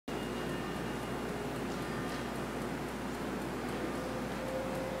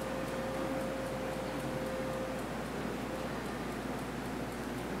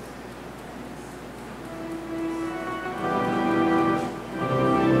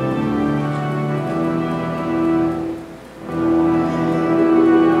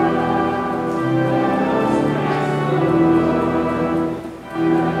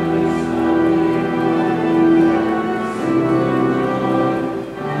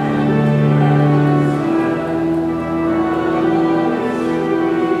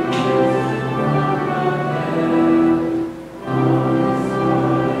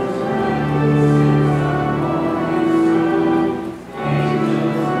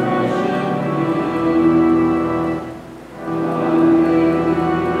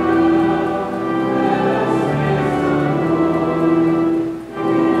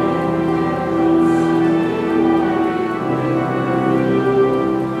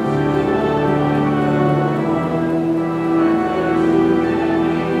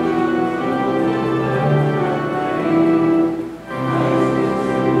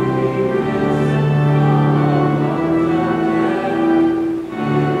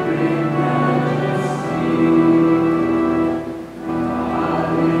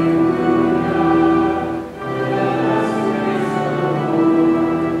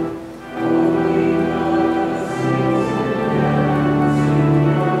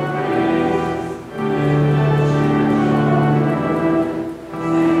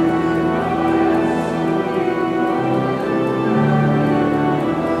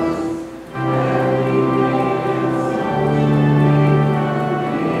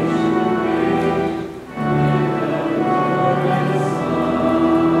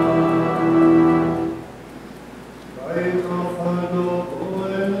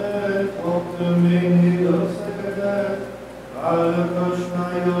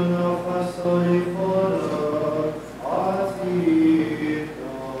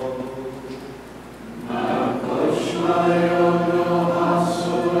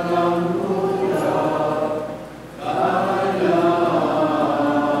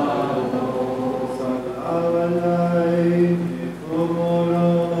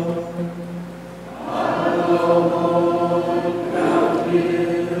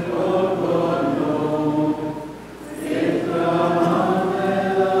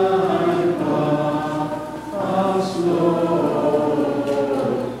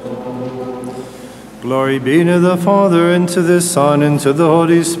Glory be to the Father, and to the Son, and to the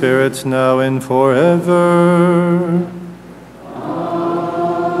Holy Spirit, now and forever. Amen.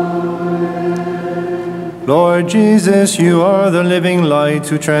 Lord Jesus, you are the living light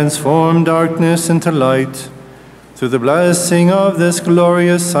who transform darkness into light. Through the blessing of this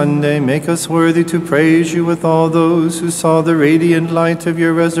glorious Sunday, make us worthy to praise you with all those who saw the radiant light of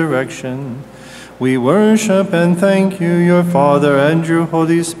your resurrection. We worship and thank you, your Father and your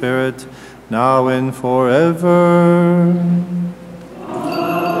Holy Spirit, now and forever. Amen.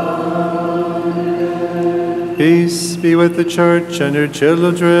 Peace be with the Church and her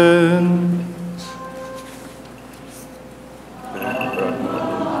children.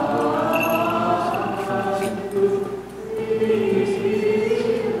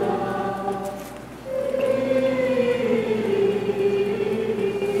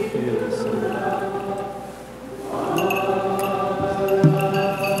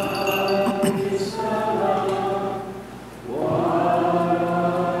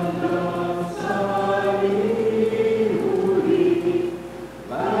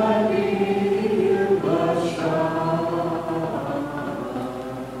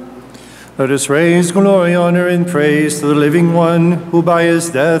 Let us raise glory, honor, and praise to the living one who by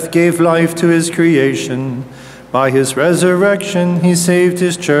his death gave life to his creation. By his resurrection he saved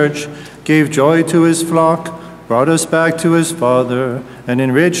his church, gave joy to his flock, brought us back to his Father, and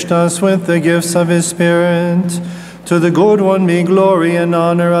enriched us with the gifts of his Spirit. To the good one be glory and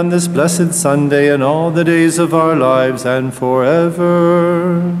honor on this blessed Sunday and all the days of our lives and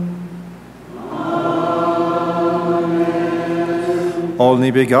forever.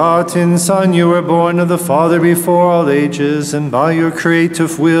 Only begotten Son, you were born of the Father before all ages, and by your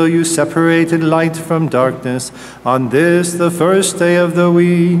creative will you separated light from darkness. On this, the first day of the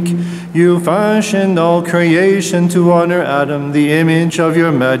week, you fashioned all creation to honor Adam, the image of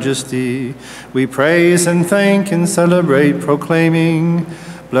your majesty. We praise and thank and celebrate, proclaiming,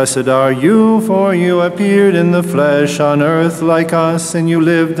 blessed are you, for you appeared in the flesh on earth like us, and you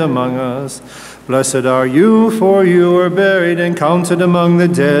lived among us. Blessed are you, for you were buried and counted among the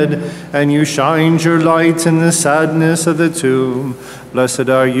dead, and you shined your light in the sadness of the tomb. Blessed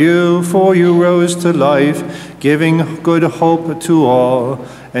are you, for you rose to life, giving good hope to all.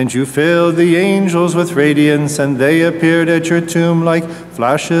 And you filled the angels with radiance, and they appeared at your tomb like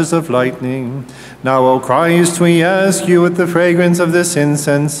flashes of lightning. Now, O Christ, we ask you with the fragrance of this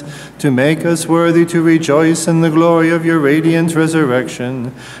incense to make us worthy to rejoice in the glory of your radiant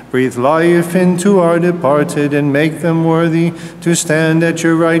resurrection. Breathe life into our departed and make them worthy to stand at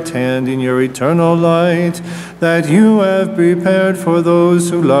your right hand in your eternal light that you have prepared for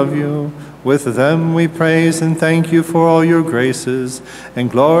those who love you. With them we praise and thank you for all your graces and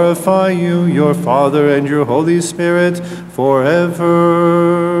glorify you, your Father and your Holy Spirit, forever.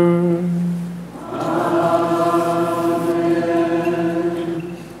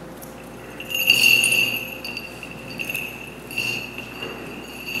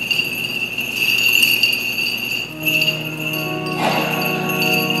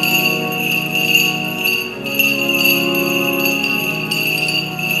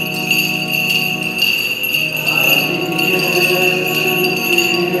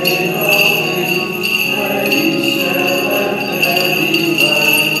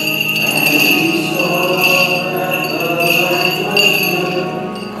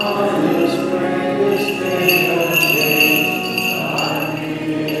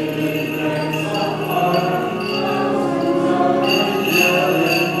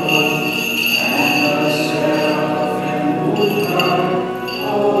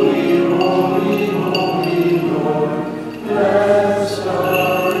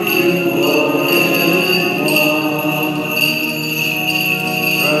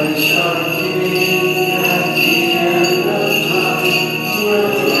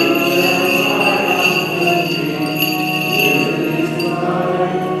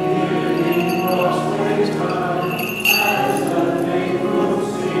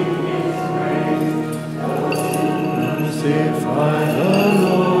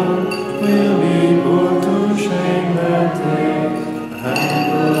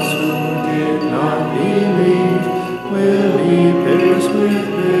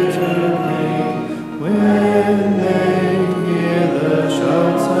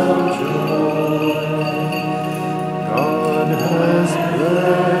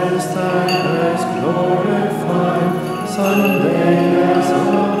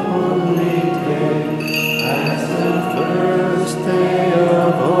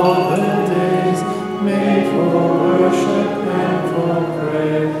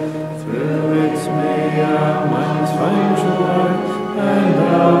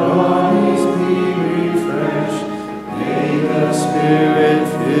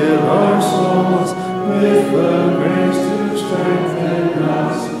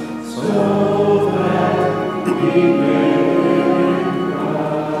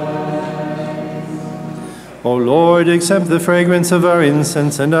 O Lord, accept the fragrance of our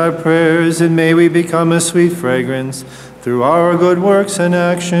incense and our prayers, and may we become a sweet fragrance through our good works and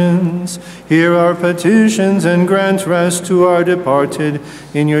actions. Hear our petitions and grant rest to our departed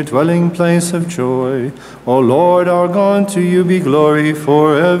in your dwelling place of joy. O Lord our God, to you be glory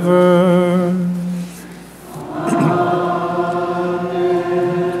forever.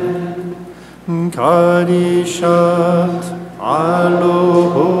 Kadishat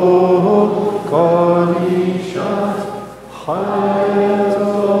aloho, kadishat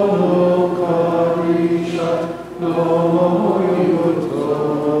hayatono, kadishat lomoyoto,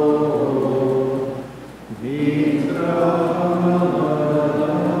 vitraman,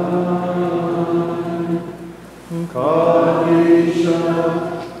 kadishat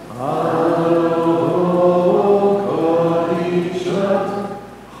aloho, kadishat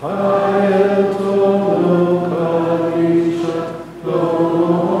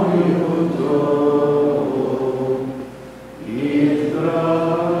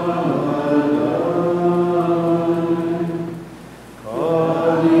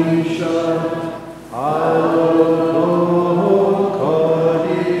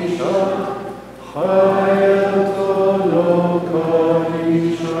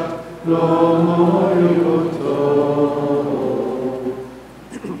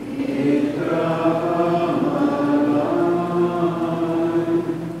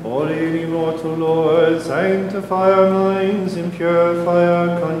sanctify our minds and purify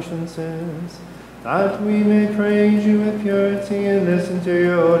our consciences, that we may praise you with purity and listen to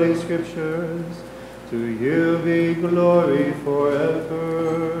your holy scriptures. To you be glory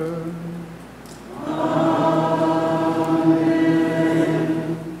forever. Amen.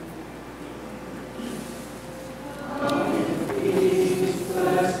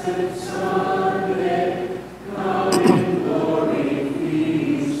 Blessed Sunday, come in glory,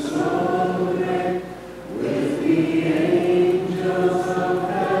 peace so great.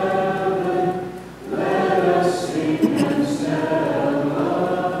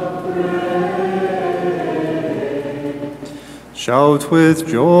 Shout with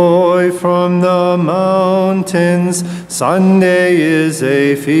joy from the mountains, Sunday is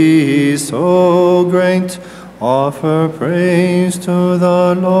a feast so great. Offer praise to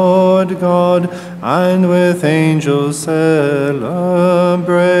the Lord God, and with angels celebrate.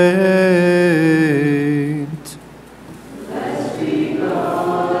 Blessed be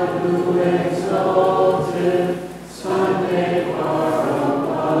God who exalted Sunday far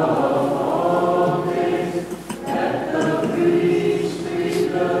above all days. Let the priest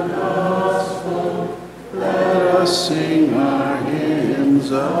read the gospel. Let us sing our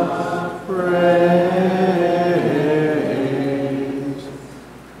hymns of praise.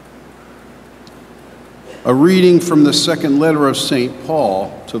 A reading from the second letter of St.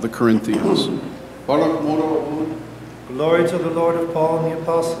 Paul to the Corinthians. Glory to the Lord of Paul and the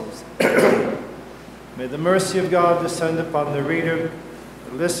apostles. May the mercy of God descend upon the reader,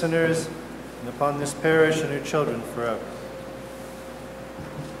 the listeners, and upon this parish and her children forever.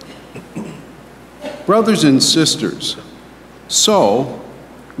 Brothers and sisters, so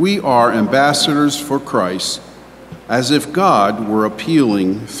we are ambassadors for Christ, as if God were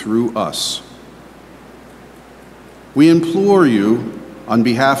appealing through us. We implore you, on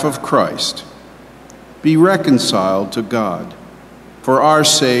behalf of Christ, be reconciled to God. For our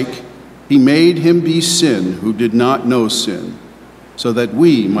sake, he made him be sin who did not know sin, so that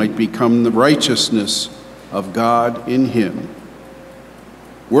we might become the righteousness of God in him.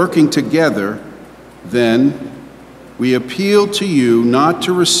 Working together, then, we appeal to you not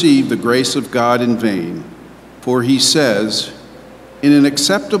to receive the grace of God in vain, for he says, "In an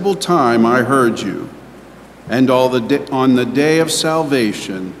acceptable time I heard you, and on the day of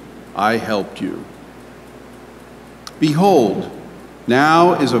salvation I helped you." Behold,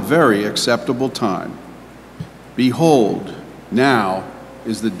 now is a very acceptable time. Behold, now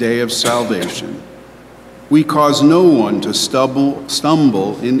is the day of salvation. We cause no one to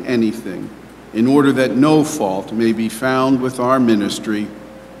stumble in anything, in order that no fault may be found with our ministry.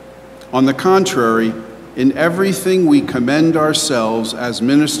 On the contrary, in everything we commend ourselves as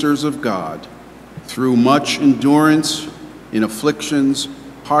ministers of God, through much endurance in afflictions,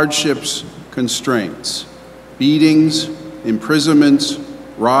 hardships, constraints, beatings, imprisonments,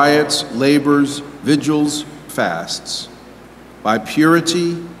 riots, labors, vigils, fasts, by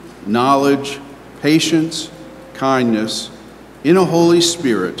purity, knowledge, patience, kindness, in a Holy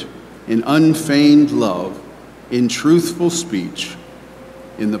Spirit, in unfeigned love, in truthful speech,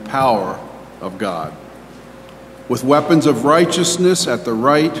 in the power of God, with weapons of righteousness at the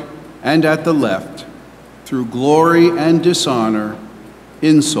right and at the left, through glory and dishonor,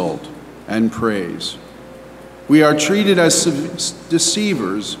 insult and praise. We are treated as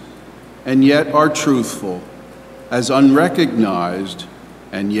deceivers and yet are truthful, as unrecognized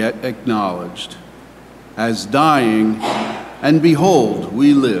and yet acknowledged, as dying, and behold,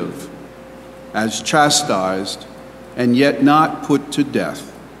 we live, as chastised and yet not put to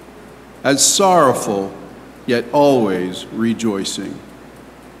death, as sorrowful yet always rejoicing,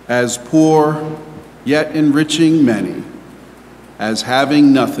 as poor yet enriching many, as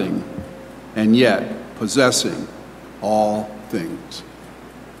having nothing and yet possessing all things.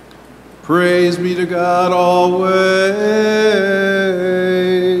 Praise be to God always.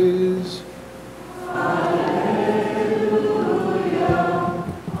 Hallelujah.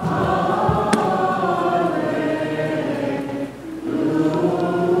 Hallelujah.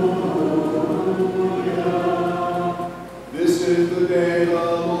 This is the day the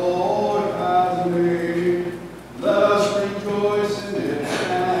Lord has made. Let us rejoice in it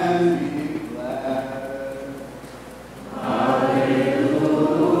and be glad.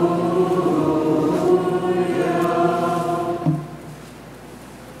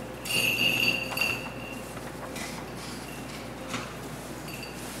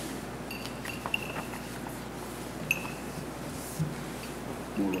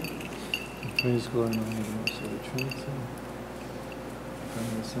 Praise God, in the name of the Trinity.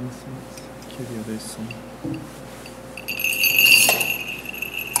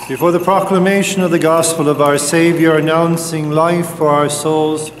 Before the proclamation of the gospel of our Savior, announcing life for our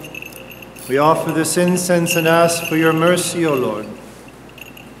souls, we offer this incense and ask for your mercy, O Lord.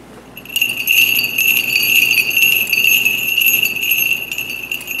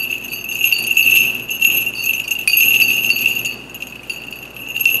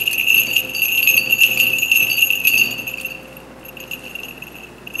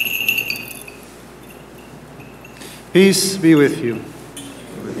 Peace be with you.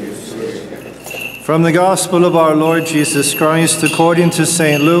 From the Gospel of our Lord Jesus Christ, according to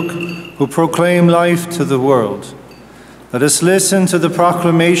St. Luke, who proclaimed life to the world. Let us listen to the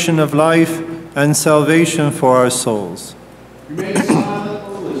proclamation of life and salvation for our souls. Remain silent,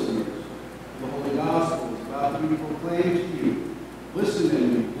 O listeners. The Holy Gospel is about to be proclaimed to you. Listen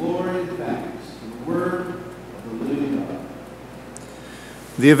and give glory and thanks to the word of the living God.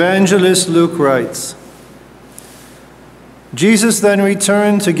 The evangelist Luke writes, Jesus then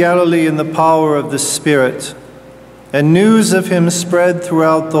returned to Galilee in the power of the Spirit, and news of him spread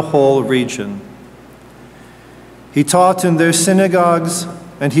throughout the whole region. He taught in their synagogues,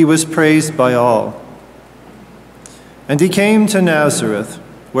 and he was praised by all. And he came to Nazareth,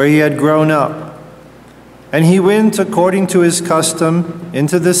 where he had grown up, and he went according to his custom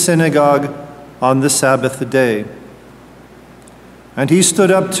into the synagogue on the Sabbath day. And he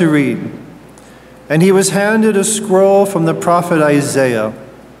stood up to read. And he was handed a scroll from the prophet Isaiah.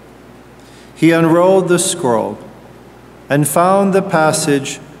 He unrolled the scroll and found the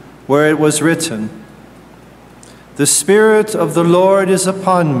passage where it was written, "The Spirit of the Lord is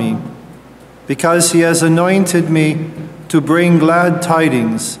upon me, because he has anointed me to bring glad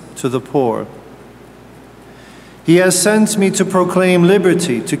tidings to the poor. He has sent me to proclaim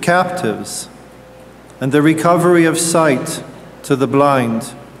liberty to captives and the recovery of sight to the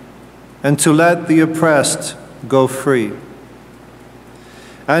blind, and to let the oppressed go free,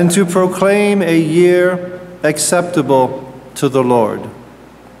 and to proclaim a year acceptable to the Lord."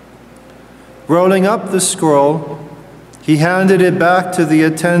 Rolling up the scroll, he handed it back to the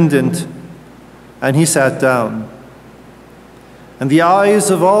attendant, and he sat down. And the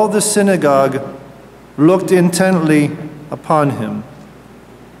eyes of all the synagogue looked intently upon him.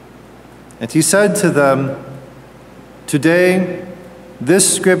 And he said to them, "Today,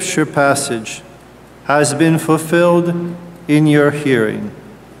 this scripture passage has been fulfilled in your hearing."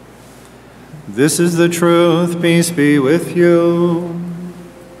 This is the truth. Peace be with you.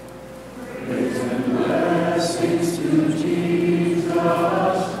 Praise and blessings to Jesus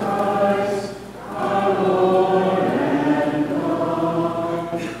Christ, our Lord and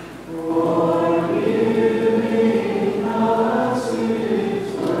God, forgiving us His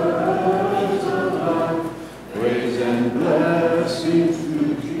words of life. Praise and blessings to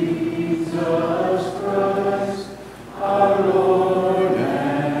Jesus Christ, our Lord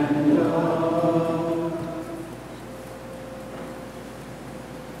and God.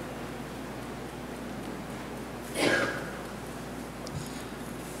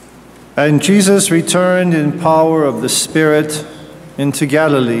 And Jesus returned in power of the Spirit into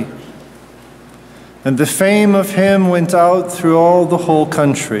Galilee. And the fame of him went out through all the whole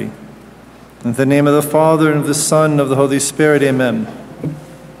country. In the name of the Father, and of the Son, and of the Holy Spirit, amen.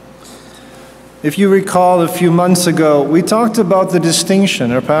 If you recall, a few months ago, we talked about the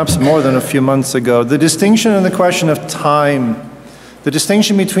distinction, or perhaps more than a few months ago, the distinction in the question of time, the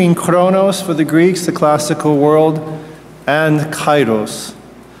distinction between chronos for the Greeks, the classical world, and kairos.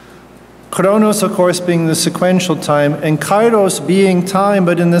 Chronos, of course, being the sequential time, and kairos being time,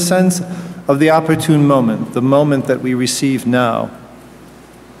 but in the sense of the opportune moment, the moment that we receive now.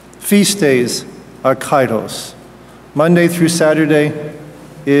 Feast days are kairos. Monday through Saturday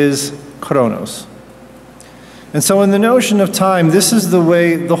is chronos. And so in the notion of time, this is the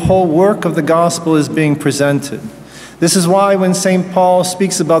way the whole work of the gospel is being presented. This is why when St. Paul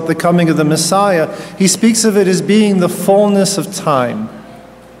speaks about the coming of the Messiah, he speaks of it as being the fullness of time.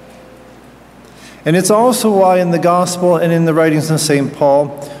 And it's also why in the gospel and in the writings of St.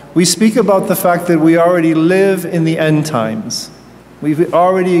 Paul, we speak about the fact that we already live in the end times. We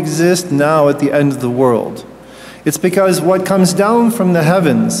already exist now at the end of the world. It's because what comes down from the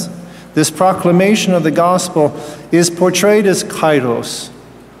heavens, this proclamation of the gospel, is portrayed as kairos.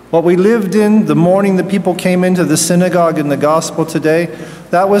 What we lived in the morning the people came into the synagogue in the gospel today,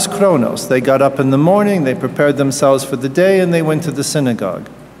 that was chronos. They got up in the morning, they prepared themselves for the day, and they went to the synagogue.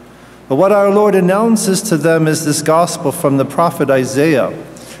 But what our Lord announces to them is this gospel from the prophet Isaiah.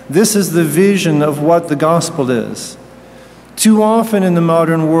 This is the vision of what the gospel is. Too often in the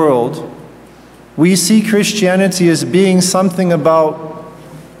modern world, we see Christianity as being something about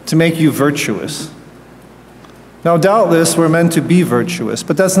to make you virtuous. Now, doubtless, we're meant to be virtuous,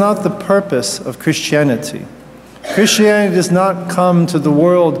 but that's not the purpose of Christianity. Christianity does not come to the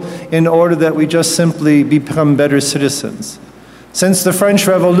world in order that we just simply become better citizens. Since the French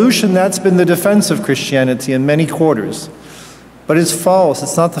Revolution, that's been the defense of Christianity in many quarters. But it's false.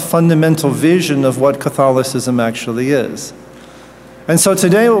 It's not the fundamental vision of what Catholicism actually is. And so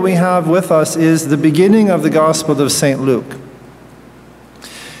today what we have with us is the beginning of the Gospel of St. Luke.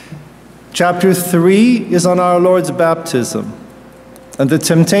 Chapter 3 is on our Lord's baptism and the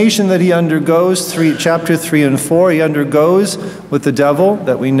temptation that he undergoes. Chapter 3 and 4, he undergoes with the devil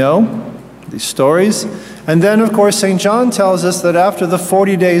that we know, these stories. And then, of course, St. John tells us that after the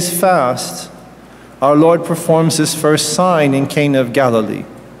 40 days fast, our Lord performs his first sign in Cana of Galilee.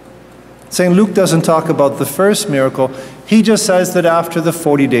 St. Luke doesn't talk about the first miracle. He just says that after the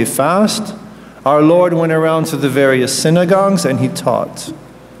 40-day fast, our Lord went around to the various synagogues and he taught.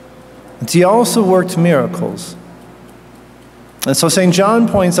 And he also worked miracles. And so St. John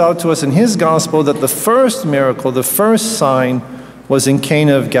points out to us in his gospel that the first miracle, the first sign, was in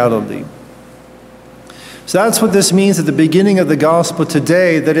Cana of Galilee. So that's what this means at the beginning of the gospel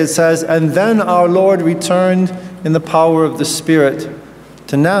today, that it says, and then our Lord returned in the power of the Spirit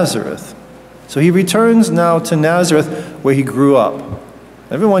to Nazareth. So he returns now to Nazareth where he grew up.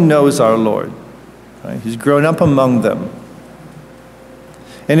 Everyone knows our Lord. Right? He's grown up among them.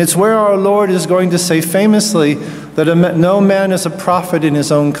 And it's where our Lord is going to say famously that no man is a prophet in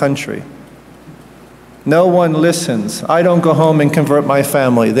his own country. No one listens. I don't go home and convert my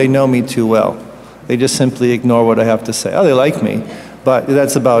family. They know me too well. They just simply ignore what I have to say. Oh, they like me, but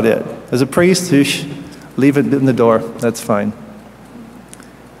that's about it. As a priest, leave it in the door. That's fine.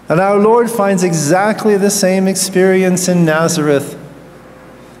 And our Lord finds exactly the same experience in Nazareth.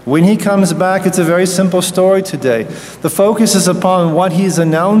 When he comes back, it's a very simple story today. The focus is upon what he's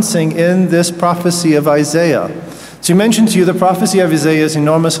announcing in this prophecy of Isaiah. So I mentioned to you the prophecy of Isaiah is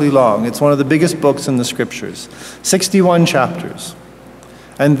enormously long. It's one of the biggest books in the scriptures, 61 chapters.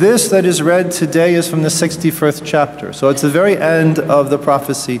 And this that is read today is from the 61st chapter. So it's the very end of the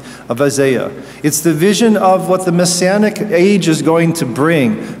prophecy of Isaiah. It's the vision of what the Messianic age is going to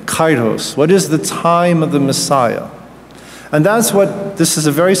bring, kairos. What is the time of the Messiah? And that's what, this is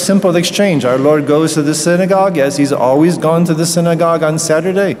a very simple exchange. Our Lord goes to the synagogue, as he's always gone to the synagogue on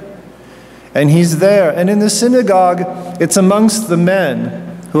Saturday. And he's there. And in the synagogue, it's amongst the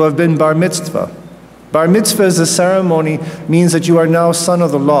men who have been bar mitzvah. Bar mitzvah is a ceremony, means that you are now son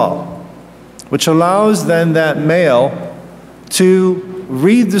of the law, which allows then that male to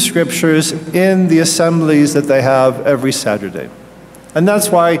read the scriptures in the assemblies that they have every Saturday. And that's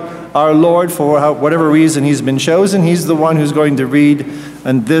why our Lord, for whatever reason he's been chosen, he's the one who's going to read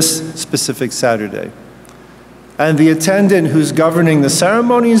on this specific Saturday. And the attendant who's governing the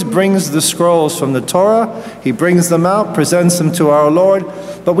ceremonies brings the scrolls from the Torah. He brings them out, presents them to our Lord.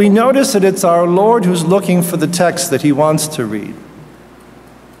 But we notice that it's our Lord who's looking for the text that he wants to read.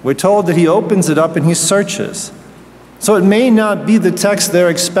 We're told that he opens it up and he searches. So it may not be the text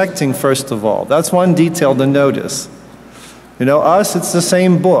they're expecting, first of all. That's one detail to notice. You know, us, it's the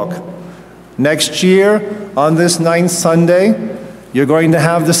same book. Next year, on this 9th Sunday, you're going to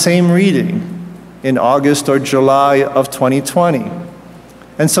have the same reading in August or July of 2020.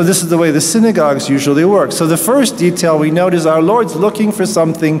 And so this is the way the synagogues usually work. So the first detail we note is our Lord's looking for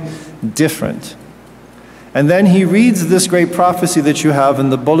something different. And then he reads this great prophecy that you have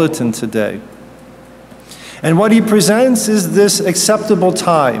in the bulletin today. And what he presents is this acceptable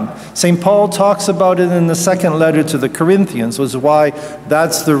time. St. Paul talks about it in the second letter to the Corinthians, which is why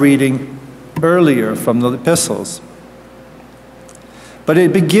that's the reading earlier from the epistles. But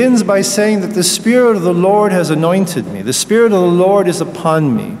it begins by saying that the Spirit of the Lord has anointed me. The Spirit of the Lord is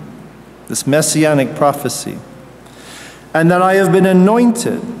upon me, this messianic prophecy. And that I have been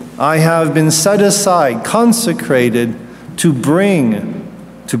anointed, I have been set aside, consecrated to bring,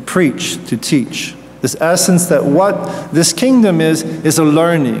 to preach, to teach. This essence that what this kingdom is a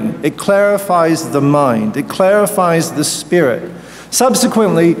learning. It clarifies the mind. It clarifies the spirit.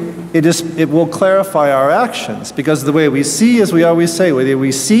 Subsequently, it will clarify our actions, because the way we see, as we always say, the way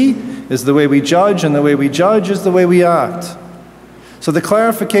we see is the way we judge, and the way we judge is the way we act. So the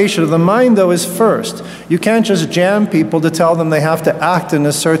clarification of the mind, though, is first. You can't just jam people to tell them they have to act in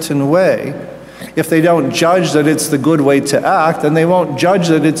a certain way. If they don't judge that it's the good way to act, and they won't judge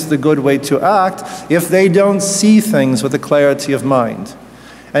that it's the good way to act if they don't see things with a clarity of mind.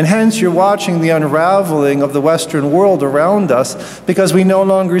 And hence you're watching the unraveling of the Western world around us, because we no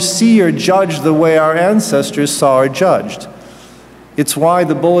longer see or judge the way our ancestors saw or judged. It's why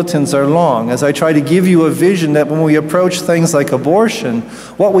the bulletins are long, as I try to give you a vision that when we approach things like abortion,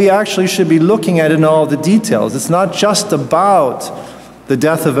 what we actually should be looking at in all the details. It's not just about the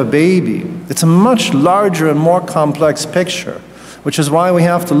death of a baby. It's a much larger and more complex picture, which is why we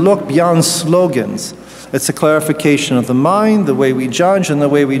have to look beyond slogans. It's a clarification of the mind, the way we judge, and the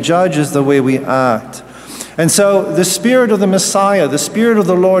way we judge is the way we act. And so the Spirit of the Messiah, the Spirit of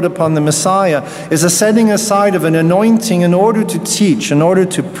the Lord upon the Messiah, is a setting aside of an anointing in order to teach, in order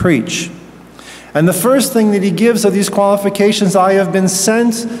to preach. And the first thing that he gives are these qualifications: I have been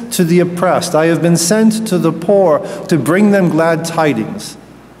sent to the oppressed, I have been sent to the poor to bring them glad tidings.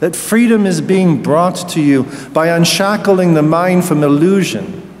 That freedom is being brought to you by unshackling the mind from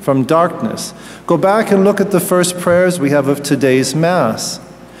illusion, from darkness. Go back and look at the first prayers we have of today's Mass.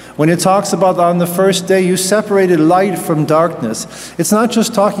 When it talks about on the first day you separated light from darkness, it's not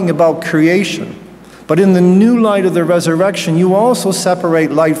just talking about creation, but in the new light of the resurrection, you also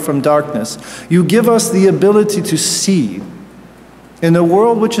separate light from darkness. You give us the ability to see in a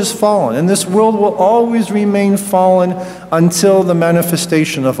world which is fallen, and this world will always remain fallen until the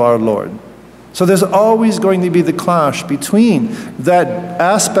manifestation of our Lord. So there's always going to be the clash between that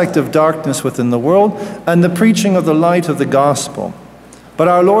aspect of darkness within the world and the preaching of the light of the gospel. But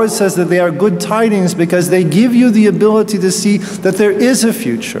our Lord says that they are good tidings because they give you the ability to see that there is a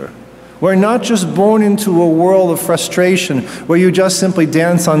future. We're not just born into a world of frustration where you just simply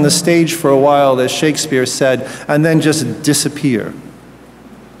dance on the stage for a while, as Shakespeare said, and then just disappear.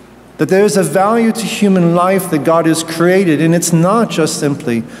 That there is a value to human life that God has created, and it's not just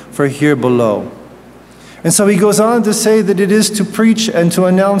simply for here below. And so he goes on to say that it is to preach and to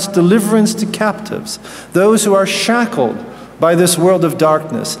announce deliverance to captives, those who are shackled by this world of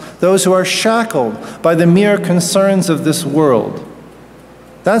darkness, those who are shackled by the mere concerns of this world.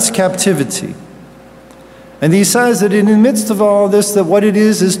 That's captivity. And he says that in the midst of all this, that what it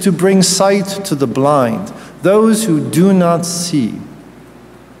is to bring sight to the blind, those who do not see.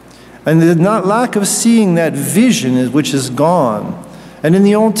 And the lack of seeing that vision which is gone. And in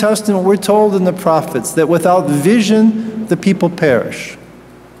the Old Testament, we're told in the prophets that without vision, the people perish.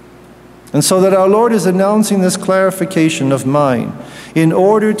 And so that our Lord is announcing this clarification of mind in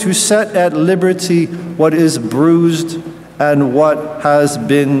order to set at liberty what is bruised and what has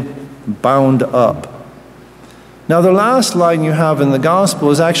been bound up. Now, the last line you have in the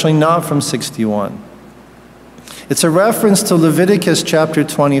Gospel is actually not from 61. It's a reference to Leviticus chapter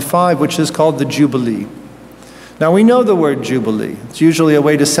 25, which is called the Jubilee. Now, we know the word Jubilee. It's usually a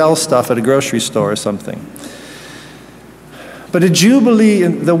way to sell stuff at a grocery store or something. But a Jubilee,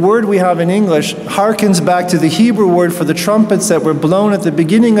 the word we have in English, harkens back to the Hebrew word for the trumpets that were blown at the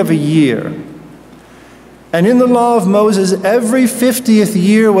beginning of a year. And in the law of Moses, every 50th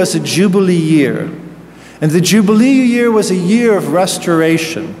year was a Jubilee year. And the Jubilee year was a year of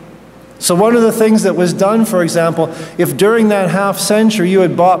restoration. So one of the things that was done, for example, if during that half century you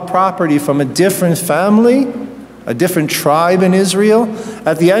had bought property from a different family, a different tribe in Israel,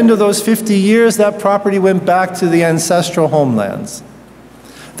 at the end of those 50 years, that property went back to the ancestral homelands.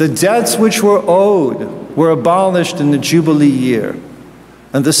 The debts which were owed were abolished in the Jubilee year.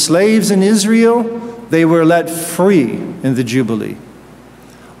 And the slaves in Israel, they were let free in the Jubilee.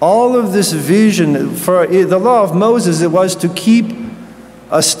 All of this vision, for the law of Moses, it was to keep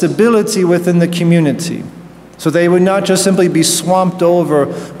a stability within the community. so they would not just simply be swamped over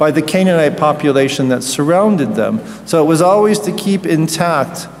by the Canaanite population that surrounded them. So it was always to keep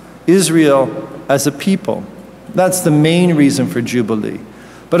intact Israel as a people. That's the main reason for Jubilee.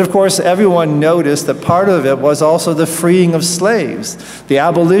 But of course, everyone noticed that part of it was also the freeing of slaves, the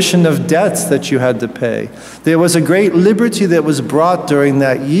abolition of debts that you had to pay. There was a great liberty that was brought during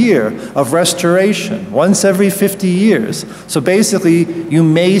that year of restoration, once every 50 years. So basically, you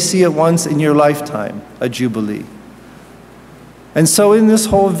may see it once in your lifetime, a Jubilee. And so in this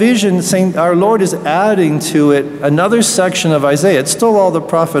whole vision, our Lord is adding to it another section of Isaiah. It's still all the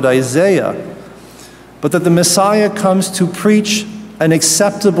prophet Isaiah, but that the Messiah comes to preach an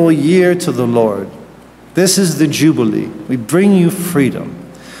acceptable year to the Lord. This is the Jubilee. We bring you freedom.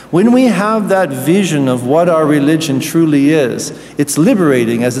 When we have that vision of what our religion truly is, it's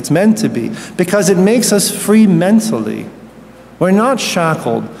liberating as it's meant to be, because it makes us free mentally. We're not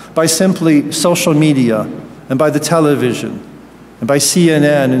shackled by simply social media and by the television and by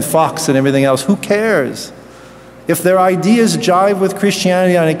CNN and Fox and everything else. Who cares? If their ideas jive with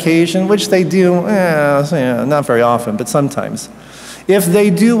Christianity on occasion, which they do, not very often, but sometimes. If they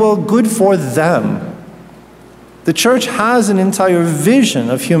do, well, good for them. The church has an entire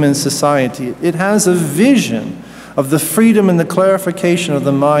vision of human society. It has a vision of the freedom and the clarification of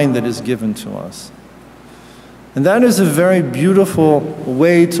the mind that is given to us. And that is a very beautiful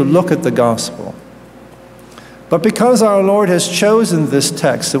way to look at the gospel. But because our Lord has chosen this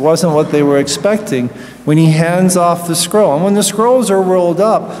text, it wasn't what they were expecting when he hands off the scroll. And when the scrolls are rolled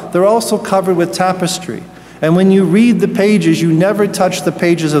up, they're also covered with tapestry. And when you read the pages, you never touch the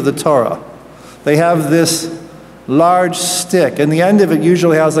pages of the Torah. They have this large stick, and the end of it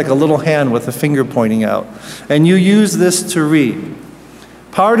usually has like a little hand with a finger pointing out. And you use this to read.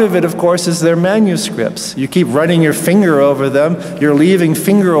 Part of it, of course, is their manuscripts. You keep running your finger over them, you're leaving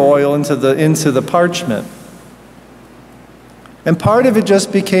finger oil into the parchment. And part of it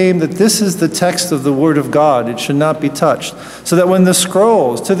just became that this is the text of the Word of God. It should not be touched. So that when the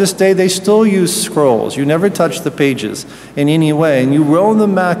scrolls, to this day, they still use scrolls. You never touch the pages in any way. And you roll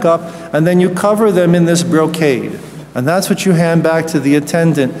them back up, and then you cover them in this brocade. And that's what you hand back to the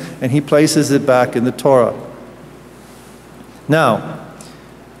attendant, and he places it back in the Torah. Now,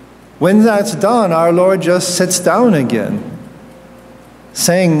 when that's done, our Lord just sits down again,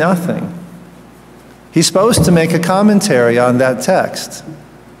 saying nothing. He's supposed to make a commentary on that text.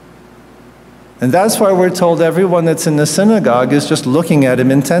 And that's why we're told everyone that's in the synagogue is just looking at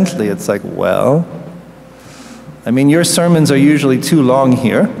him intently. It's like, well, I mean, your sermons are usually too long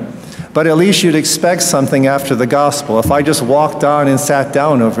here, but at least you'd expect something after the gospel. If I just walked on and sat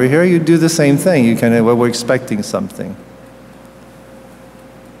down over here, you'd do the same thing. You kind of, well, we're expecting something.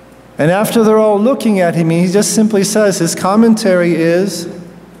 And after they're all looking at him, he just simply says, his commentary is,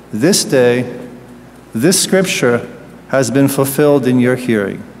 this day, this scripture has been fulfilled in your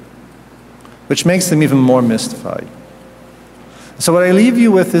hearing, which makes them even more mystified. So what I leave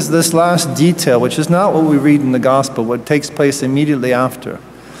you with is this last detail, which is not what we read in the gospel, what takes place immediately after.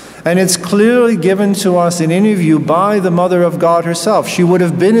 And it's clearly given to us in interview by the Mother of God herself. She would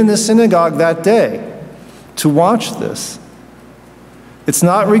have been in the synagogue that day to watch this. It's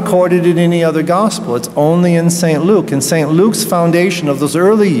not recorded in any other gospel. It's only in St. Luke. And St. Luke's foundation of those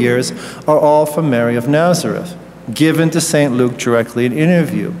early years are all from Mary of Nazareth, given to St. Luke directly in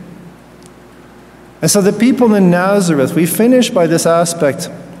interview. And so the people in Nazareth, we finish by this aspect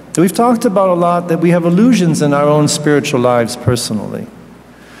that we've talked about a lot, that we have illusions in our own spiritual lives personally.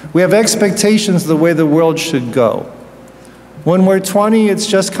 We have expectations of the way the world should go. When we're 20, it's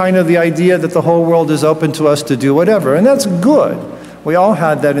just kind of the idea that the whole world is open to us to do whatever, and that's good. We all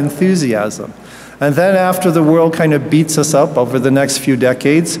had that enthusiasm. And then after the world kind of beats us up over the next few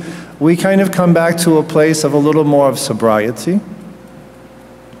decades, we kind of come back to a place of a little more of sobriety.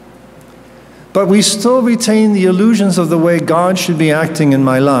 But we still retain the illusions of the way God should be acting in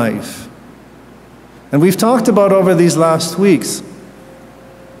my life. And we've talked about over these last weeks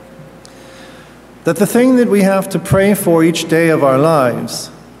that the thing that we have to pray for each day of our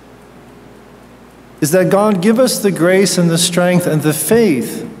lives is that God give us the grace and the strength and the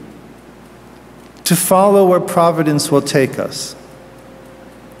faith to follow where providence will take us.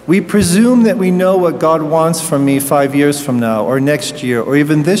 We presume that we know what God wants from me 5 years from now, or next year, or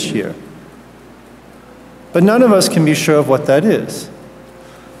even this year. But none of us can be sure of what that is.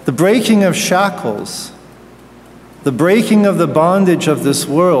 The breaking of shackles, the breaking of the bondage of this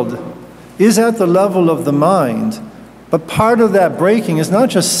world is at the level of the mind, but part of that breaking is not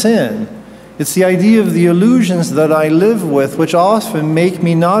just sin. It's the idea of the illusions that I live with, which often make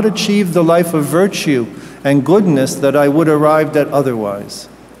me not achieve the life of virtue and goodness that I would have arrived at otherwise.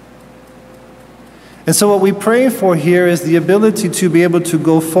 And so what we pray for here is the ability to be able to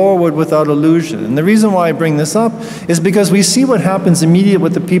go forward without illusion. And the reason why I bring this up is because we see what happens immediately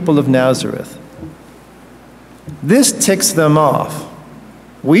with the people of Nazareth. This ticks them off.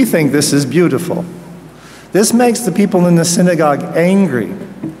 We think this is beautiful. This makes the people in the synagogue angry.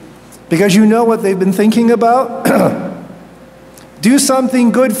 Because you know what they've been thinking about? Do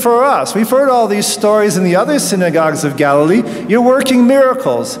something good for us. We've heard all these stories in the other synagogues of Galilee. You're working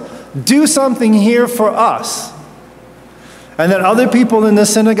miracles. Do something here for us. And then other people in the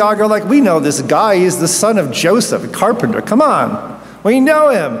synagogue are like, we know this guy. He's the son of Joseph, a carpenter. Come on. We know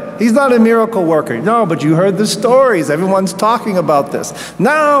him. He's not a miracle worker. No, but you heard the stories. Everyone's talking about this.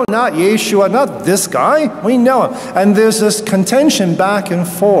 No, not Yeshua, not this guy. We know him. And there's this contention back and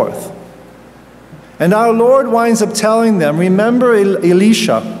forth. And our Lord winds up telling them, remember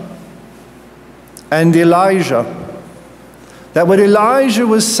Elisha and Elijah, that when Elijah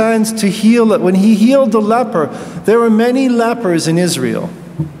was sent to heal it, when he healed the leper, there were many lepers in Israel.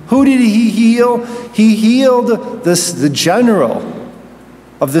 Who did he heal? He healed the general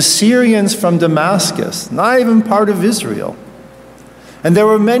of the Syrians from Damascus, not even part of Israel. And there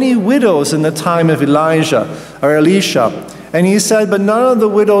were many widows in the time of Elijah or Elisha. And he said, but none of the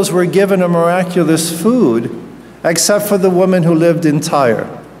widows were given a miraculous food except for the woman who lived in Tyre,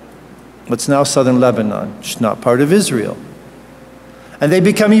 what's now southern Lebanon. She's not part of Israel. And they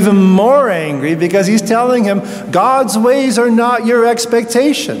become even more angry because he's telling him, God's ways are not your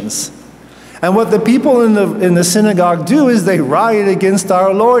expectations. And what the people in the synagogue do is they riot against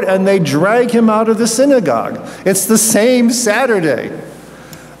our Lord and they drag him out of the synagogue. It's the same Saturday.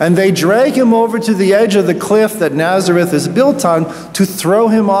 And they drag him over to the edge of the cliff that Nazareth is built on to throw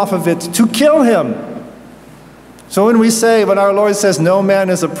him off of it, to kill him. So when our Lord says, no man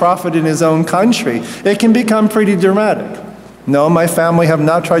is a prophet in his own country, it can become pretty dramatic. No, my family have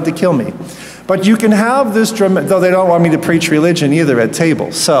not tried to kill me. But you can have this dramatic, though they don't want me to preach religion either at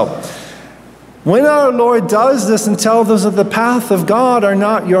tables. So when our Lord does this and tells us that the path of God are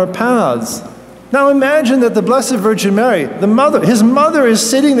not your paths, now imagine that the Blessed Virgin Mary, his mother is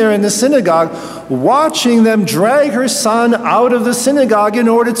sitting there in the synagogue watching them drag her son out of the synagogue in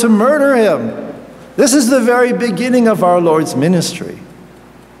order to murder him. This is the very beginning of our Lord's ministry.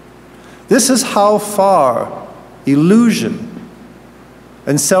 This is how far illusion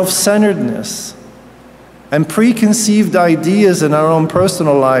and self-centeredness and preconceived ideas in our own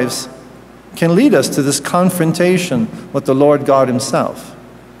personal lives can lead us to this confrontation with the Lord God himself.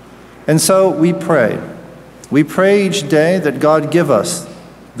 And so we pray. We pray each day that God give us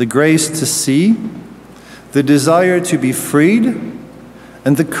the grace to see, the desire to be freed,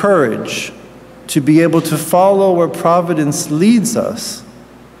 and the courage to be able to follow where providence leads us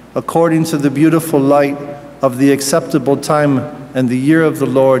according to the beautiful light of the acceptable time and the year of the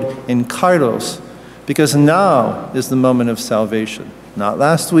Lord in Kairos, because now is the moment of salvation. Not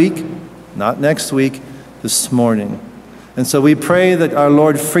last week, not next week, this morning. And so we pray that our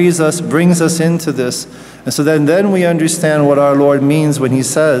Lord frees us, brings us into this. And so then we understand what our Lord means when he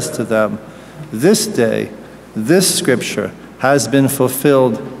says to them, this day, this scripture has been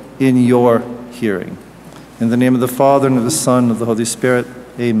fulfilled in your hearing. In the name of the Father, and of the Son, and of the Holy Spirit,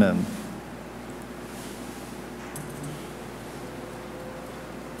 amen.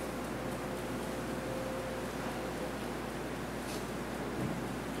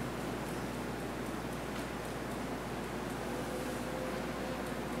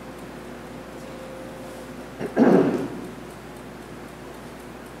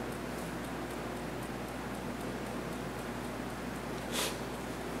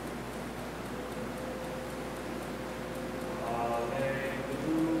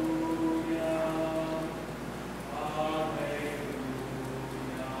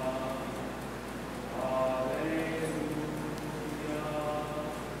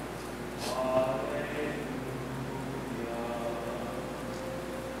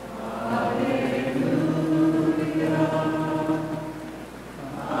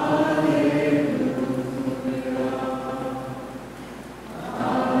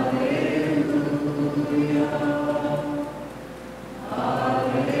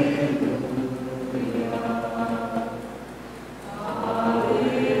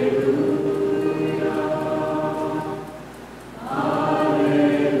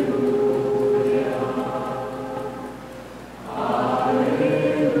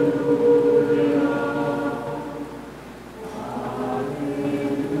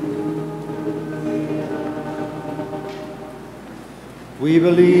 We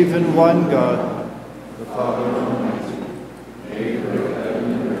believe in one God, the Father Almighty, maker of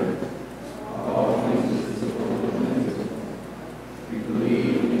heaven and earth, all things visible and invisible. We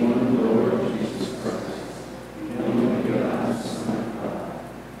believe in one Lord Jesus Christ,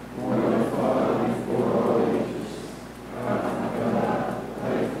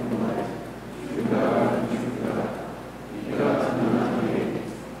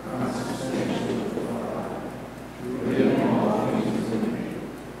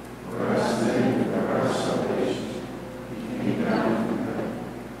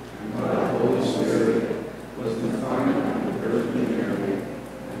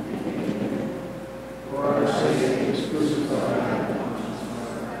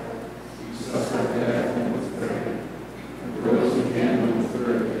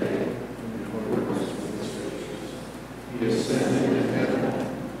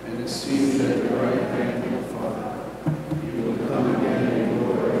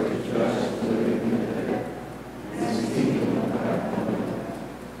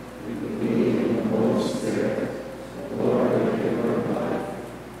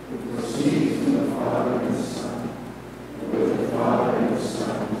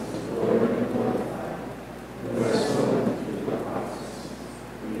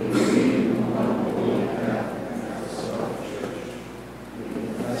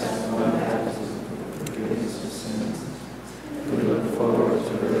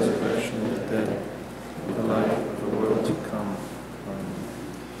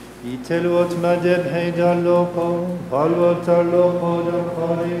 Itelot madeb heidar loco, palvotar loco da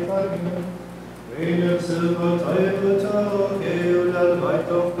quali fagno. Venus silva taibata, keulal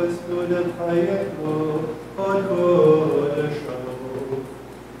maitof beskudet hayeklo, odko de shavo.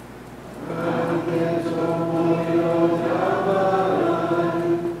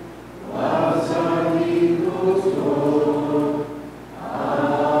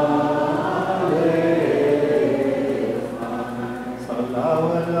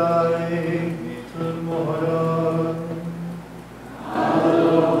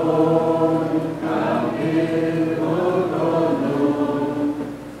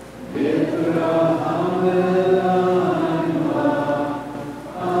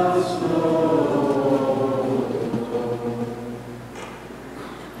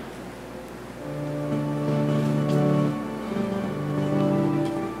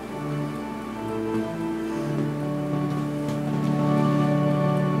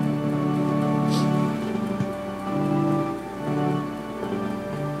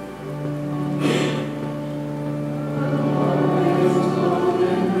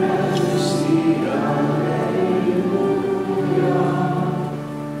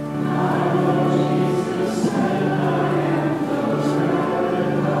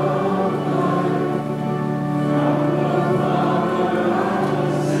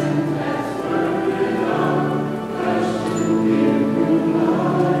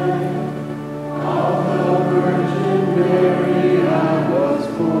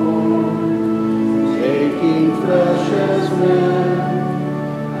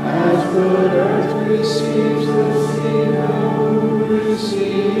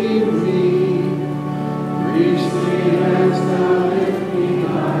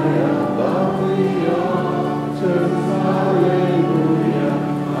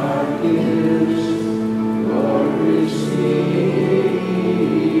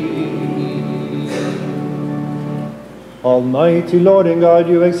 Almighty Lord and God,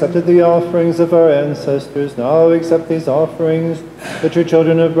 you accepted the offerings of our ancestors. Now accept these offerings that your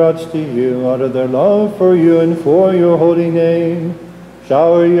children have brought to you out of their love for you and for your holy name.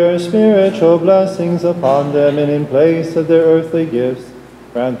 Shower your spiritual blessings upon them, and in place of their earthly gifts,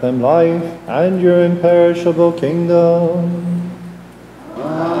 grant them life and your imperishable kingdom.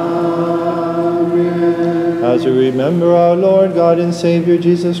 Amen. As we remember our Lord God and Savior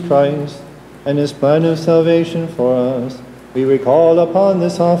Jesus Christ, and his plan of salvation for us, we recall upon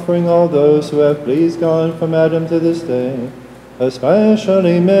this offering all those who have pleased God from Adam to this day,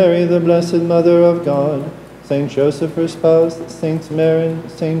 especially Mary, the Blessed Mother of God, Saint Joseph, her spouse, Saint Maron,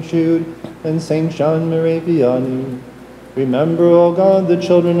 Saint Jude, and Saint John Marie Vianney. Remember, O God, the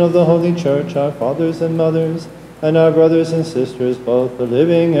children of the Holy Church, our fathers and mothers, and our brothers and sisters, both the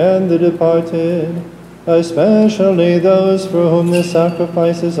living and the departed, especially those for whom this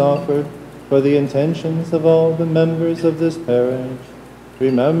sacrifice is offered, for the intentions of all the members of this parish.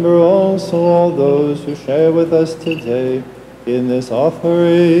 Remember also all those who share with us today in this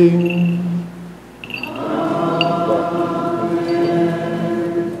offering.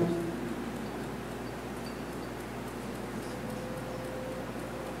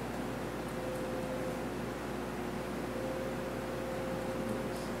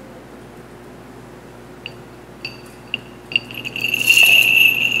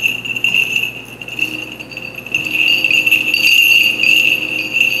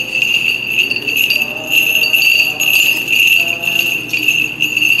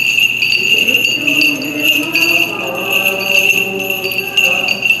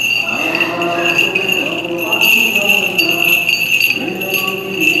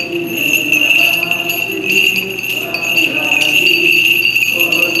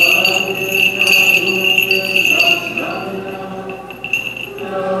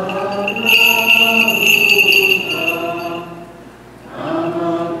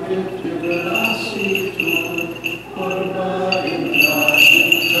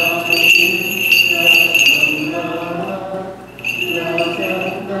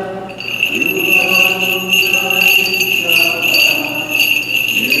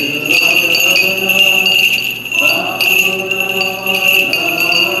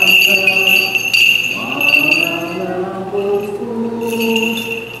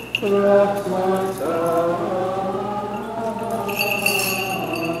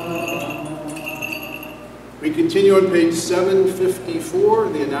 We continue on page 754,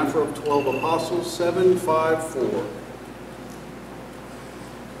 the Anaphora of 12 Apostles, 754.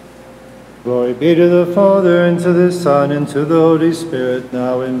 Glory be to the Father, and to the Son, and to the Holy Spirit,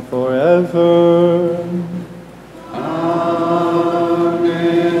 now and forever. Amen.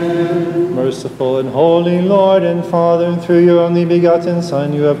 Mercy merciful and holy Lord and Father, and through your only begotten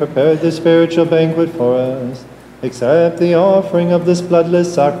Son, you have prepared the spiritual banquet for us. Accept the offering of this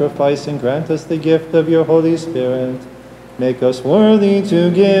bloodless sacrifice and grant us the gift of your Holy Spirit. Make us worthy to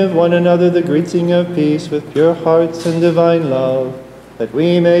give one another the greeting of peace with pure hearts and divine love, that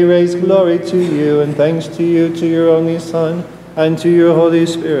we may raise glory to you and thanks to you, to your only Son, and to your Holy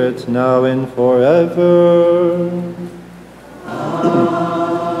Spirit, now and forever. Amen.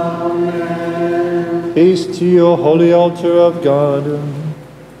 Peace to you, holy altar of God.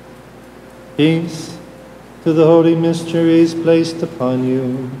 Peace to the holy mysteries placed upon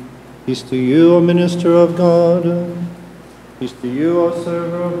you. Peace to you, O minister of God. Peace to you, O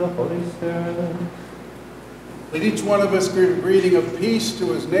server of the Holy Spirit. Let each one of us give a greeting of peace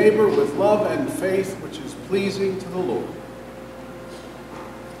to his neighbor with love and faith, which is pleasing to the Lord.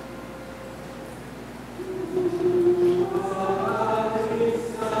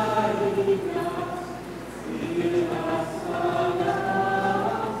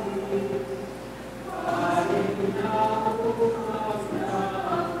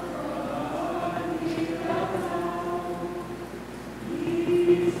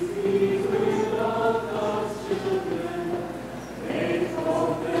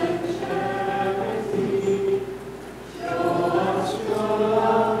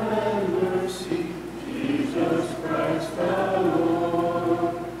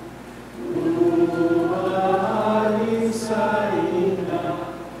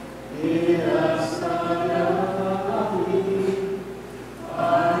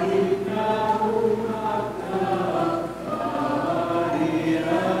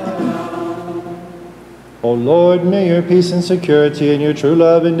 O Lord, may your peace and security and your true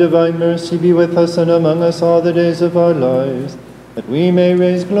love and divine mercy be with us and among us all the days of our lives, that we may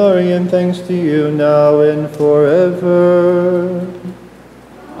raise glory and thanks to you now and forever.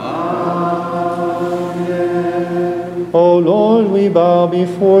 Amen. O Lord, we bow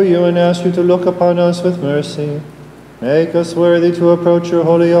before you and ask you to look upon us with mercy. Make us worthy to approach your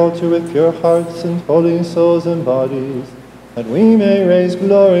holy altar with pure hearts and holy souls and bodies, that we may raise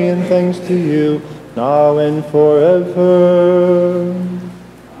glory and thanks to you now and forever.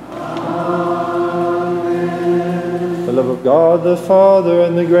 Amen. The love of God the Father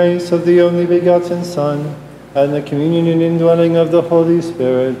and the grace of the only begotten Son and the communion and indwelling of the Holy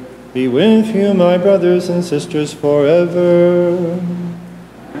Spirit be with you, my brothers and sisters, forever.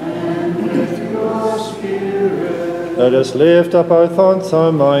 And with your spirit. Let us lift up our thoughts,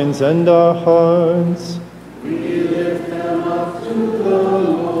 our minds, and our hearts. We lift them up to the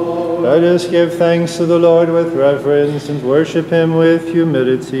Lord. Let us give thanks to the Lord with reverence and worship him with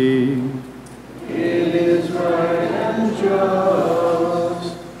humility. It is right and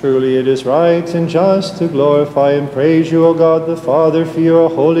just. Truly it is right and just to glorify and praise you, O God the Father, for you are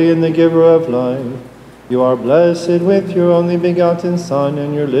holy and the giver of life. You are blessed with your only begotten Son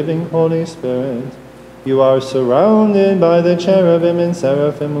and your living Holy Spirit. You are surrounded by the cherubim and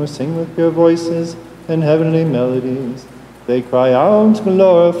seraphim who sing with pure voices and heavenly melodies. They cry out,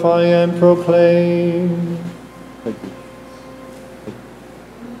 glorify and proclaim.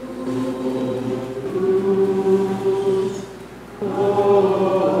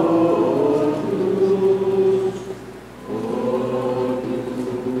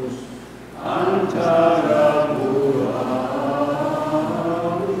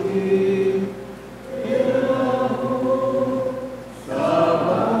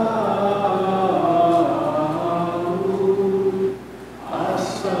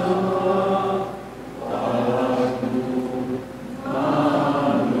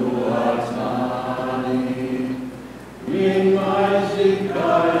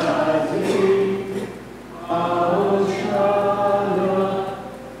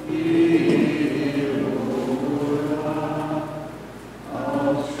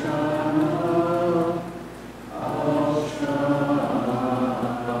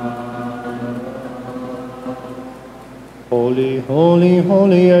 Holy, holy,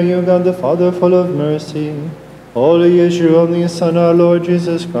 holy are you, God the Father, full of mercy. Holy is your only Son, our Lord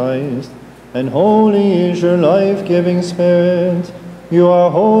Jesus Christ. And holy is your life-giving Spirit. You are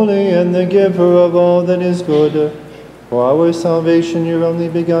holy and the giver of all that is good. For our salvation, your only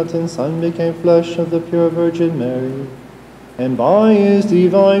begotten Son became flesh of the pure Virgin Mary. And by his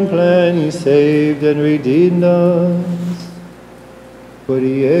divine plan he saved and redeemed us.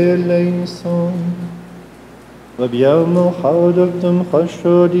 Kyrie eleison. L'abbiamo adoptum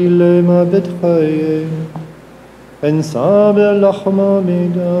chashodi lema betchaye. Ensemble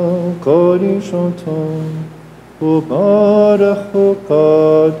l'achmamida kori chanton. Ubarach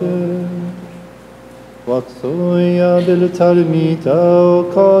ukadesh. وقصويا بالتلميتا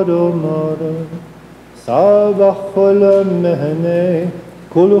وقادمارا صباح كل مهنة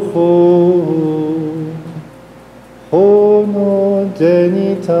كل خونو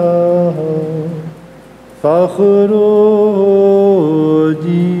دنيتا فخرو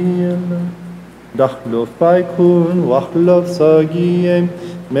ديم دخلو فايكون وخلو ساقيم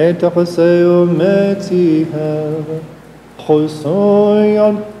متقسيو متيها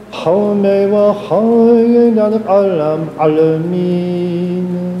خصويا حومي وحاين العالم عالمين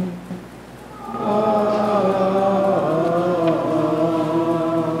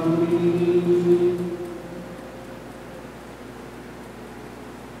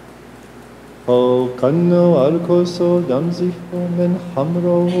كنو الكوسو دمزيحو من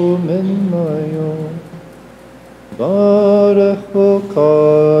حمرو من مايو بارخو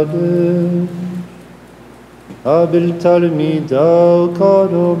قادم قابل تلميدا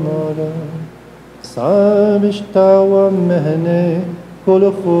وقادو مارا سامشتا ومهنه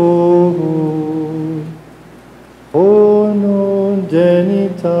كل خونو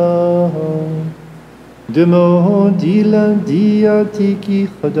دنيتا دمو ديلا دياتيكي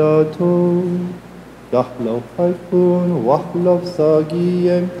خداتو دخلو حيكون وحلو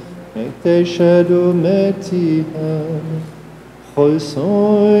ساقيم مكتشدو متيهم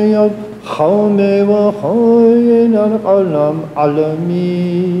خلصويا حومي وحاين العالم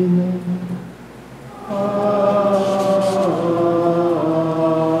عالمين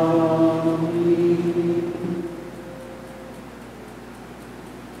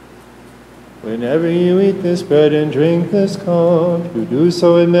Whenever you eat this bread and drink this cup, you do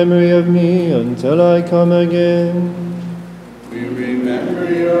so in memory of me until I come again. We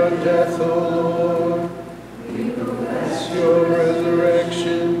remember your death, O Lord. We bless your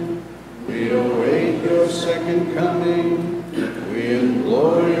resurrection. We await your second coming. We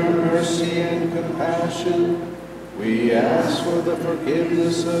implore your mercy and compassion. We ask for the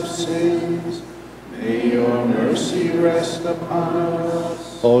forgiveness of sins. May your mercy rest upon us.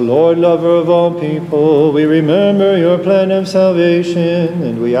 O Lord, lover of all people, we remember your plan of salvation,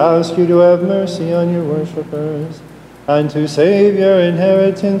 and we ask you to have mercy on your worshippers, and to save your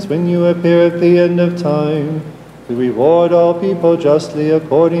inheritance when you appear at the end of time, to reward all people justly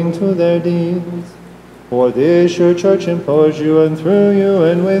according to their deeds. For this your church implores you, and through you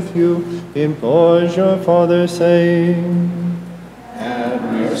and with you implores your Father, saying, Have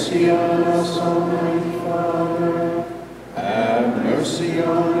mercy on us, Almighty Father. Have mercy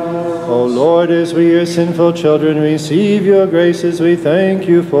on us. O Lord, as we, your sinful children, receive your graces, we thank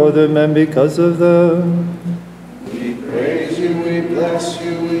you for them and because of them. We praise you, we bless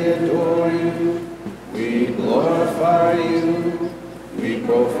you, we adore you. We glorify you. We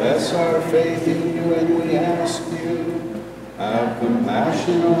profess our faith in you and we ask you, have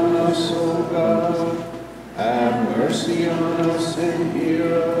compassion on us, O God. Have mercy on us and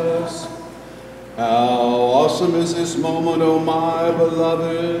hear us. How awesome is this moment, O my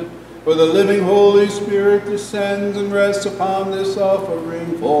beloved, for the living Holy Spirit descends and rests upon this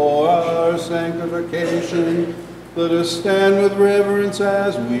offering for our sanctification. Let us stand with reverence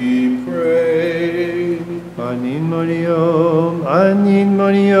as we pray. Anin Mariam, Anin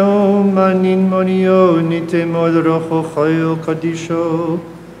Mariam, Anin Mariam, Nite Modrocho Chayo Kadisho,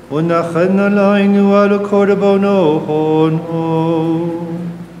 Unachen Alainu Al Korbono Hon Ho.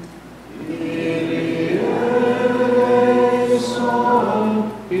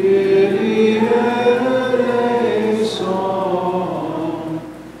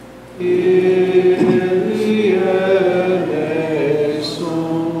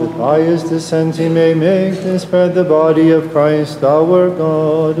 By his descent he may make and spread the body of Christ our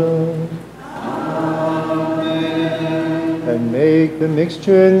God. Amen. And make the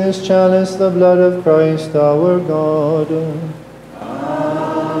mixture in this chalice the blood of Christ our God.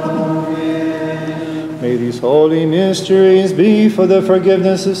 Amen. May these holy mysteries be for the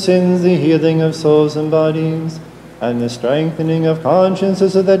forgiveness of sins, the healing of souls and bodies, and the strengthening of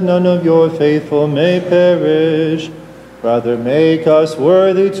consciences, so that none of your faithful may perish. Rather make us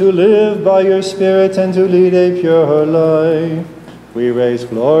worthy to live by your Spirit and to lead a pure life. We raise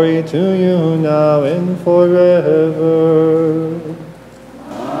glory to you now and forever.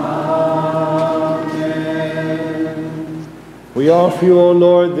 Amen. We offer you, O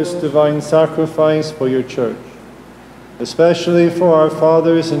Lord, this divine sacrifice for your church, especially for our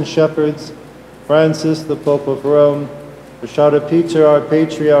fathers and shepherds, Francis, the Pope of Rome, Rashada Peter, our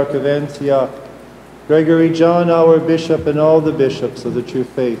Patriarch of Antioch, Gregory John, our bishop, and all the bishops of the true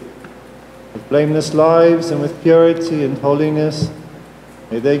faith. With blameless lives and with purity and holiness,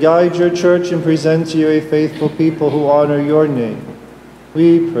 may they guide your church and present to you a faithful people who honor your name.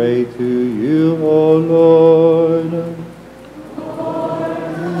 We pray to you, O Lord.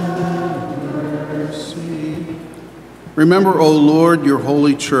 Remember, O Lord, your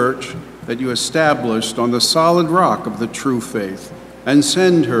holy church that you established on the solid rock of the true faith, and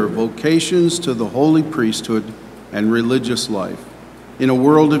send her vocations to the holy priesthood and religious life. In a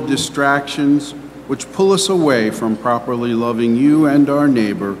world of distractions which pull us away from properly loving you and our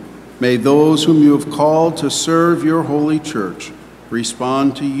neighbor, may those whom you have called to serve your holy church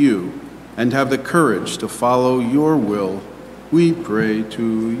respond to you and have the courage to follow your will. We pray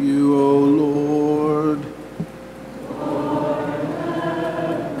to you, O Lord.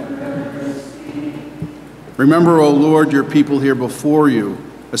 Remember, O Lord, your people here before you,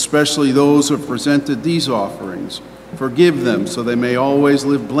 especially those who have presented these offerings. Forgive them so they may always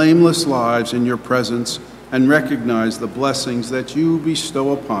live blameless lives in your presence and recognize the blessings that you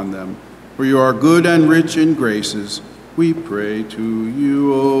bestow upon them. For you are good and rich in graces. We pray to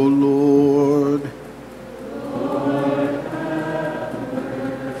you, O Lord.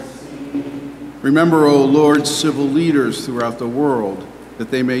 Remember, O Lord, civil leaders throughout the world,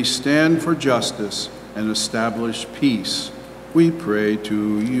 that they may stand for justice and establish peace. We pray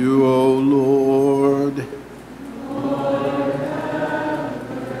to you, O Lord.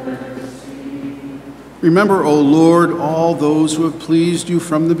 Remember, O Lord, all those who have pleased you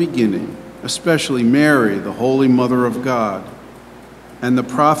from the beginning, especially Mary, the Holy Mother of God, and the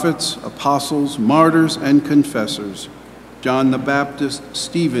prophets, apostles, martyrs, and confessors, John the Baptist,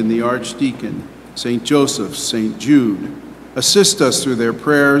 Stephen the Archdeacon, St. Joseph, St. Jude. Assist us through their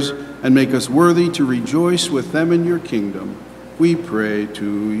prayers and make us worthy to rejoice with them in your kingdom. We pray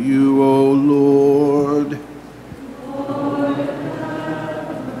to you, O Lord.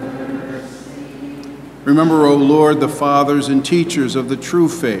 Remember, O Lord, the fathers and teachers of the true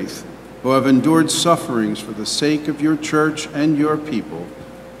faith who have endured sufferings for the sake of your church and your people.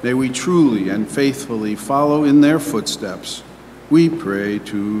 May we truly and faithfully follow in their footsteps. We pray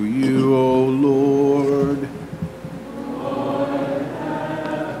to you, O Lord.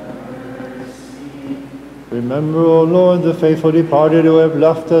 Remember, O Lord, the faithful departed who have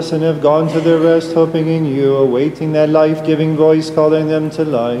left us and have gone to their rest, hoping in you, awaiting that life-giving voice calling them to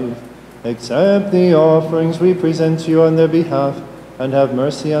life. Accept the offerings we present to you on their behalf, and have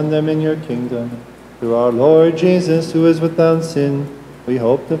mercy on them in your kingdom. Through our Lord Jesus, who is without sin, we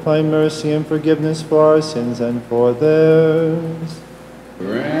hope to find mercy and forgiveness for our sins and for theirs.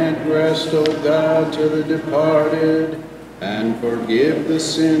 Grant rest, O God, to the departed, and forgive the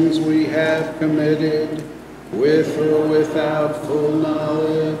sins we have committed, with or without full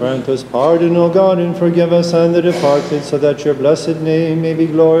knowledge. Grant us pardon, O God, and forgive us and the departed, so that your blessed name may be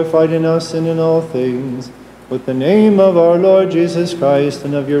glorified in us and in all things. With the name of our Lord Jesus Christ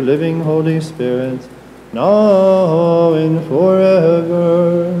and of your living Holy Spirit, now and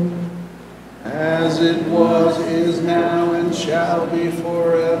forever. As it was, is now, and shall be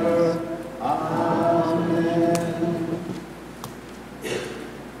forever. Amen.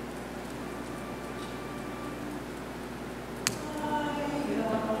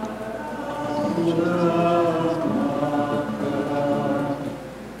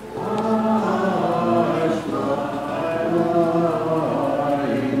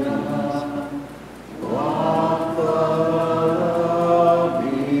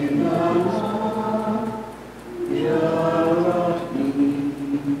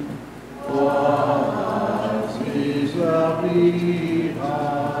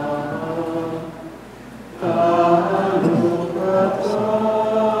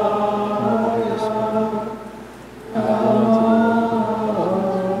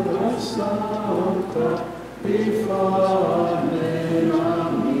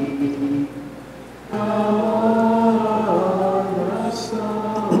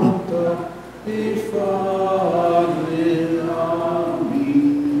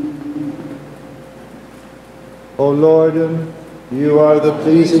 O Lord, you are the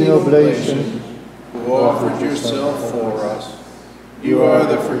pleasing oblation, who offered yourself for us. You are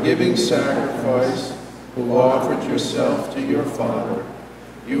the forgiving sacrifice, who offered yourself to your Father.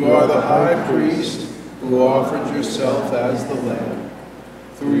 You are the high priest, who offered yourself as the Lamb.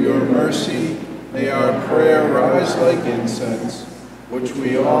 Through your mercy, may our prayer rise like incense, which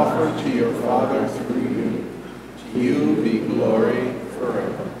we offer to your Father through you. To you be glory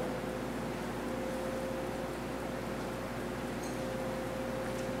forever.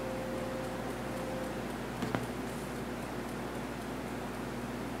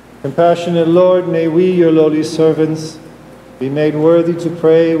 Compassionate Lord, may we, your lowly servants, be made worthy to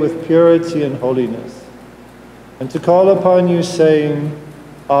pray with purity and holiness, and to call upon you, saying,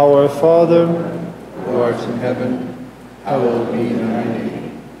 Our Father, who art in heaven, hallowed be thy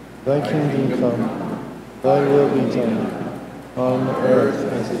name. Thy kingdom come, thy will be done, on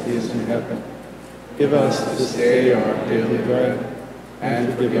earth as it is in heaven. Give us this day our daily bread,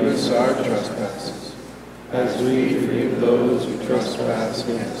 and forgive us our trespasses, as we forgive those who trespass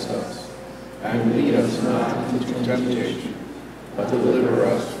against us. And lead us not into temptation, but deliver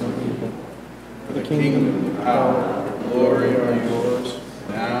us from evil. For the kingdom, the power, and the glory are yours,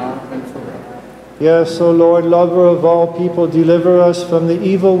 now and forever. Yes, O Lord, lover of all people, deliver us from the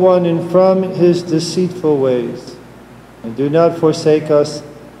evil one and from his deceitful ways. And do not forsake us,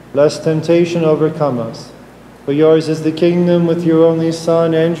 lest temptation overcome us. For yours is the kingdom, with your only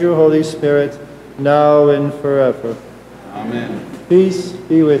Son and your Holy Spirit, now and forever. Amen. Peace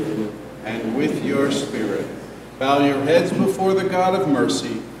be with you. And with your spirit. Bow your heads before the God of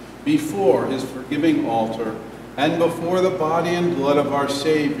mercy, before his forgiving altar, and before the body and blood of our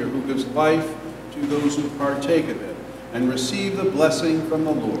Savior, who gives life to those who partake of it, and receive the blessing from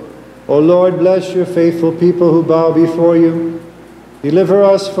the Lord. O Lord, bless your faithful people who bow before you. Deliver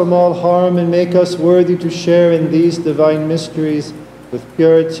us from all harm and make us worthy to share in these divine mysteries with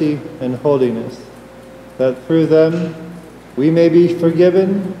purity and holiness, that through them we may be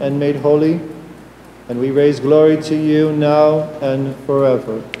forgiven and made holy, and we raise glory to you now and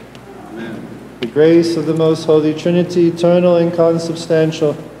forever. Amen. The grace of the most holy Trinity, eternal and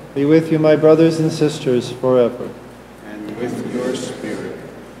consubstantial, be with you, my brothers and sisters, forever. And with your spirit.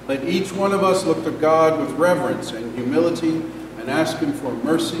 Let each one of us look to God with reverence and humility and ask him for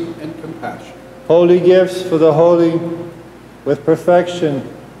mercy and compassion. Holy gifts for the holy, with perfection,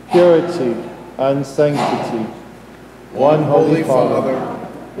 purity, and sanctity. One Holy Father,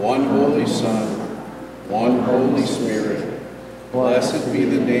 one Holy Son, one Holy Spirit. Blessed be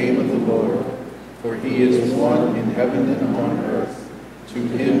the name of the Lord, for he is one in heaven and on earth. To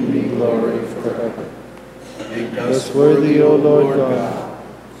him be glory forever. Make us worthy, O Lord God,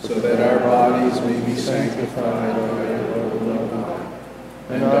 so that our bodies may be sanctified by your holy love,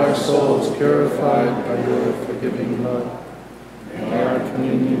 and our souls purified by your forgiving blood. May our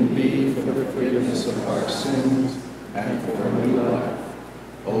communion be for the forgiveness of our sins and for new life.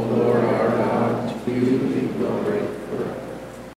 O